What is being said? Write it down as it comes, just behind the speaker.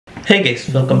Hey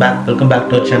guys, welcome back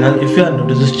to our channel. If you are new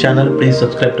to this channel, please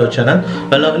subscribe to our channel.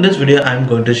 Well, now in this video I'm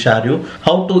going to share you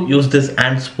how to use this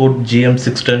Ant Esports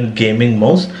GM16 gaming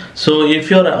mouse. So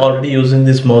if you are already using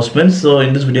this mouse means, so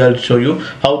in this video I'll show you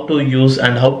how to use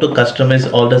and how to customize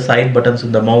all the side buttons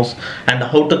in the mouse and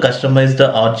how to customize the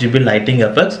RGB lighting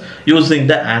effects using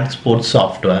the Ant Esports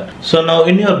software. So now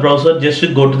in your browser, just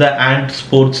go to the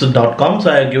antesports.com.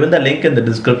 So I have given the link in the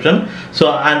description.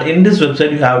 So and in this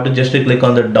website you have to just click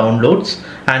on the downloads,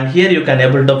 and here you can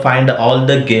able to find all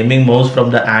the gaming mouse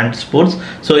from the Ant Esports.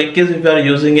 So in case if you are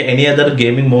using any other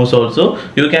gaming mouse also,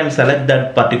 you can select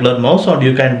that particular mouse or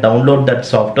you can download that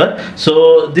software.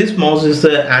 So this mouse is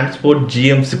a Ant Esports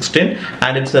GM16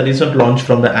 and it's a recent launch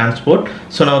from the Ant Esports.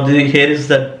 So now here is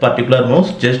that particular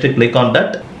mouse. Just click on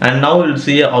that, and now you'll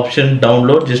see an option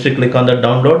download. Just click on the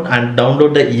download and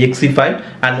download the exe file,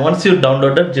 and once you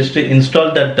download it, just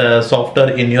install that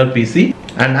software in your PC.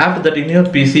 And after that, in your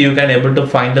PC you can able to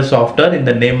find the software in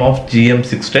the name of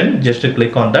GM16. Just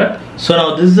click on that. So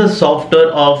now this is the software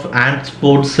of Ant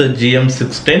Esports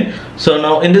GM16. So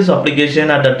now in this application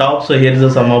at the top, so here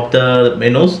is some of the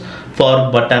menus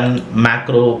for button,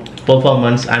 macro,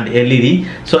 performance and LED.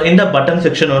 So in the button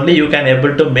section only you can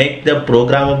able to make the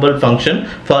programmable function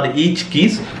for each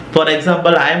keys. For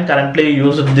example, I am currently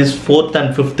using this 4th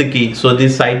and 5th key, so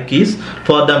these side keys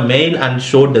for the mail and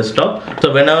show desktop.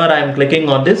 So whenever I am clicking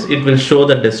on this, it will show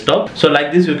the desktop. So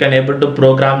like this you can able to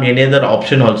program any other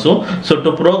option also. So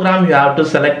to program you have to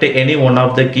select any one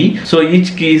of the key. So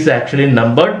each key is actually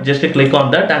numbered. Just click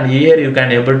on that, and here you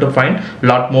can able to find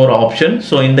lot more options.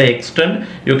 So in the extend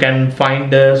you can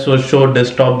find so show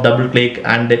desktop, double click,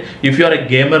 and if you are a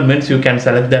gamer means you can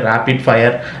select the rapid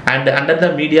fire, and under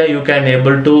the media you can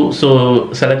able to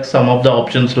so select some of the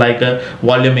options like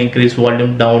volume increase,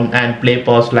 volume down and play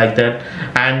pause like that.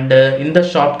 And in the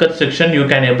shortcut section you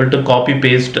can able to copy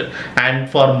paste, and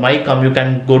for you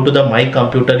can go to the my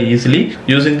computer easily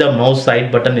using the mouse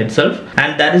side button itself.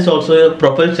 And there is also a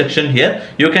profile section here.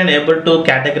 You can able to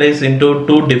categorize into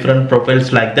two different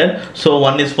profiles like that. So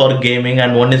one is for gaming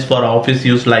and one is for office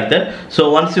use like that. So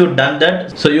once you've done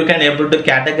that, so you can able to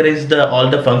categorize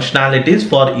all the functionalities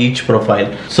for each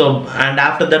profile. So and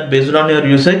after that, based on your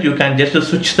usage, you can just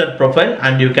switch that profile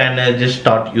and you can just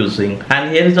start using.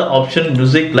 And here is the option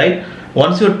music light.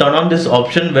 Once you turn on this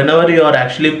option, whenever you are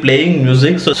actually playing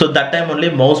music, so that time only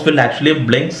mouse will actually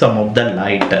blink some of the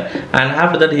light. And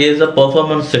after that, here is a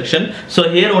performance section. So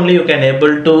here only you can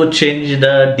able to change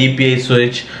the DPI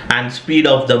switch and speed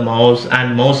of the mouse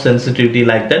and mouse sensitivity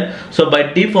like that. So by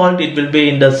default it will be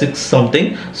in the 6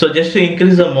 something. So just to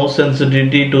increase the mouse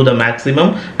sensitivity to the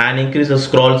maximum and increase the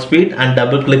scroll speed and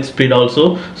double click speed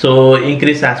also, so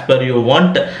increase as per you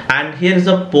want. And here is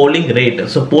a polling rate.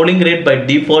 So polling rate by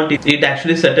default it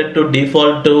actually set it to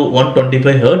default to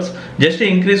 125 Hertz. Just to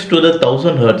increase to the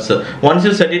 1000 Hertz. Once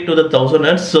you set it to the 1000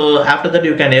 Hertz, so after that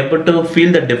you can able to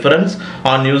feel the difference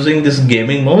on using this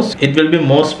gaming mouse. It will be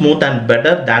more smooth and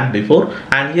better than before.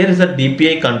 And here is a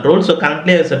DPI control. So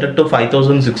currently I set it to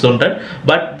 5600,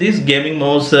 but this gaming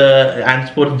mouse Ant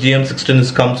Esports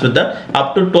GM16 comes with the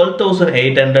up to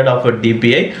 12800 of a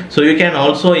DPI. So you can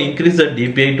also increase the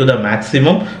DPI to the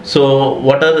maximum. So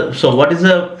what is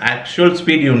the actual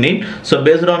speed you need? So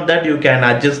based on that you can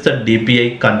adjust the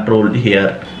DPI control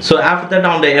here. So after that,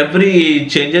 on the every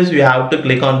changes you have to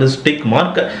click on this tick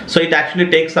mark. So it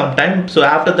actually takes some time. So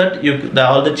after that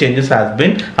all the changes has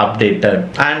been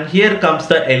updated. And here comes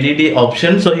the LED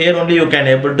option. So here only you can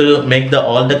able to make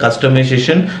all the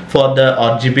customization for the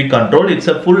RGB control. It's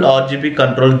a full RGB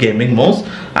control gaming mouse,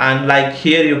 and like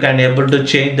here you can able to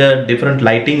change the different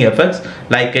lighting effects,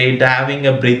 like it having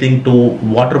a breathing to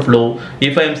water flow.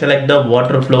 If I am select the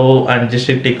water flow and just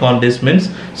click on this means,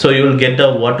 so you will get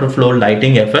the water flow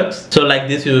lighting effects. So like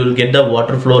this you will get the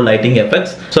water flow lighting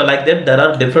effects. So like that there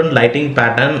are different lighting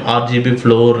pattern, RGB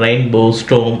flow, rainbow,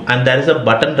 storm, and there is a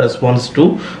button response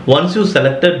too. Once you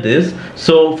selected this,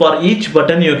 so for each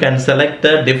button you can select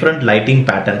the different lighting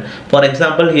pattern. For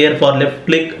example, here for left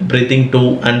click breathing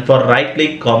 2, and for right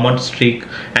click command streak,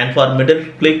 and for middle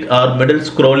click or middle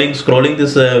scrolling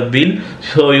this wheel,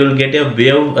 so you will get a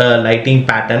wave lighting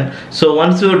pattern. So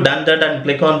once you done that and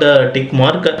click on the tick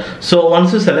mark, so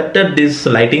once you selected this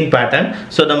lighting pattern,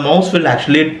 so the mouse will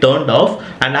actually turned off.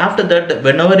 And after that,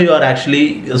 whenever you are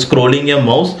actually scrolling your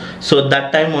mouse, so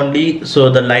that time only so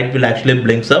the light will actually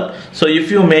blinks up. So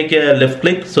if you make a left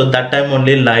click, so that time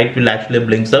only light will actually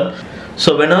blinks up.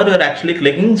 So whenever you're actually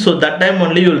clicking, so that time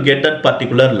only you will get that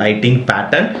particular lighting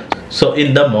pattern so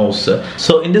in the mouse.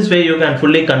 So in this way you can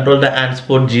fully control the Ant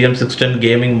Esports GM610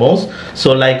 gaming mouse.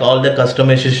 So like all the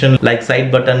customization like side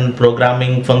button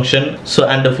programming function, so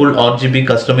and the full RGB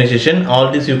customization, all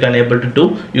this you can able to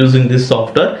do using this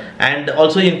software. And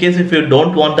also in case if you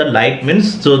don't want the light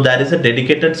means, so there is a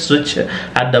dedicated switch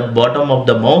at the bottom of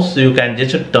the mouse, so you can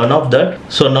just turn off that.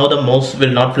 So now the mouse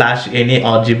will not flash any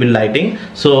RGB lighting.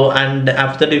 So and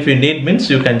after if you need means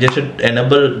you can just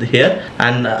enable here,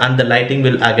 and the lighting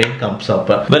will again comes up.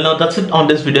 Well, now that's it on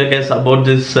this video guys about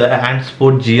this Ant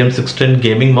Esports GM610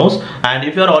 gaming mouse. And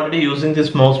if you are already using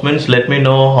this mouse means let me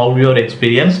know how your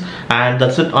experience. And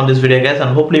that's it on this video guys,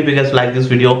 and hopefully if you guys like this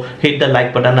video, hit the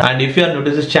like button, and if you are new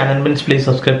to this channel means please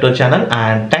subscribe to our channel.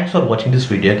 And thanks for watching this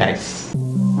video guys.